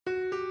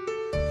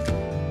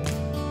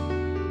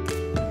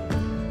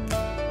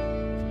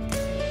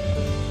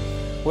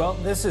Well,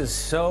 this is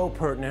so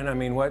pertinent. I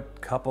mean,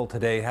 what couple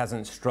today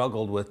hasn't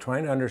struggled with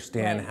trying to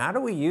understand how do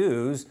we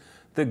use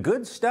the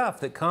good stuff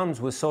that comes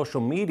with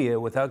social media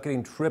without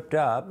getting tripped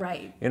up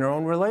in our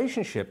own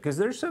relationship? Because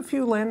there's a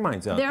few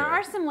landmines out there. There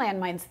are some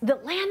landmines. The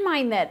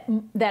landmine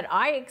that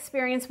I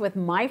experience with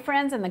my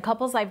friends and the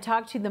couples I've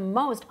talked to the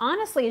most,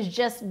 honestly, is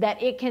just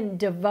that it can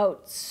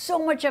devote so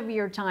much of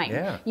your time.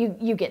 Yeah.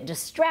 You get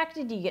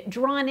distracted, you get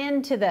drawn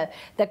into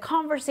the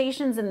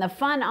conversations and the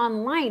fun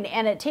online,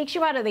 and it takes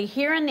you out of the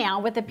here and now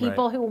with the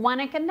people who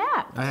want to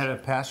connect. I had a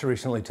pastor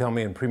recently tell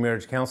me in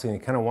pre-marriage counseling, he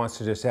kind of wants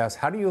to just ask,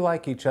 how do you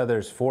like each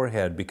other's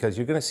forehead? Because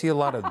you're going to see a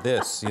lot of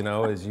this, you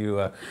know, as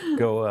you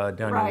go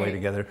down your way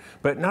together.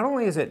 But not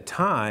only is it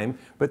time,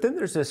 but then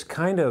there's this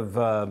kind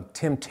of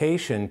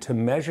temptation to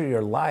measure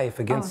your life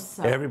against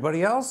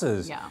everybody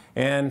else's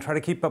and try to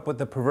keep up with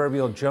the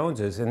proverbial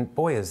Joneses. And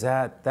boy, that's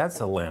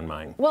a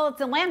landmine. Well, it's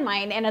a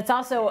landmine, and it's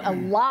also a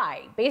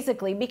lie,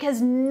 basically,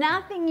 because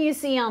nothing you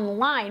see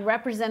online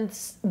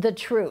represents the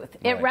truth.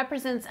 It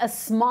represents a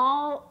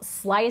small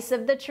slice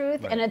of the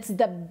truth, and it's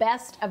the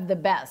best of the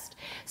best.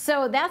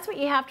 So that's what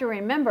you have to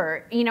remember.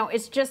 You know,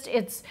 it's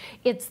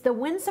the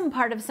winsome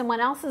part of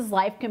someone else's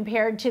life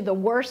compared to the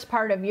worst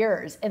part of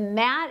yours, and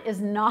that is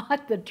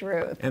not the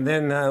truth. And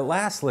then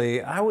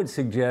lastly, I would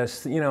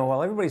suggest, you know,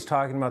 while everybody's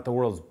talking about the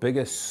world's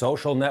biggest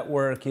social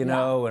network, you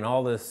know, and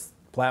all this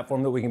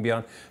platform that we can be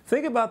on,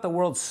 think about the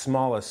world's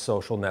smallest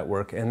social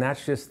network, and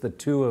that's just the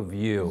two of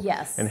you.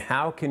 Yes. And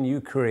how can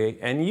you create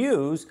and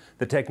use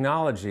the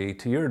technology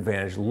to your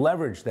advantage,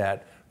 leverage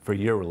that for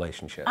your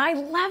relationship? I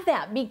love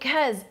that,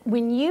 because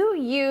when you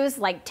use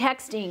like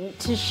texting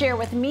to share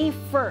with me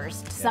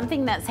first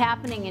something that's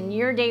happening in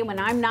your day when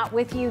I'm not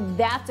with you,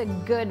 that's a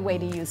good way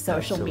to use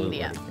social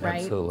media,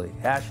 right? Absolutely.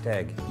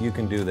 Hashtag you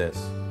can do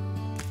this.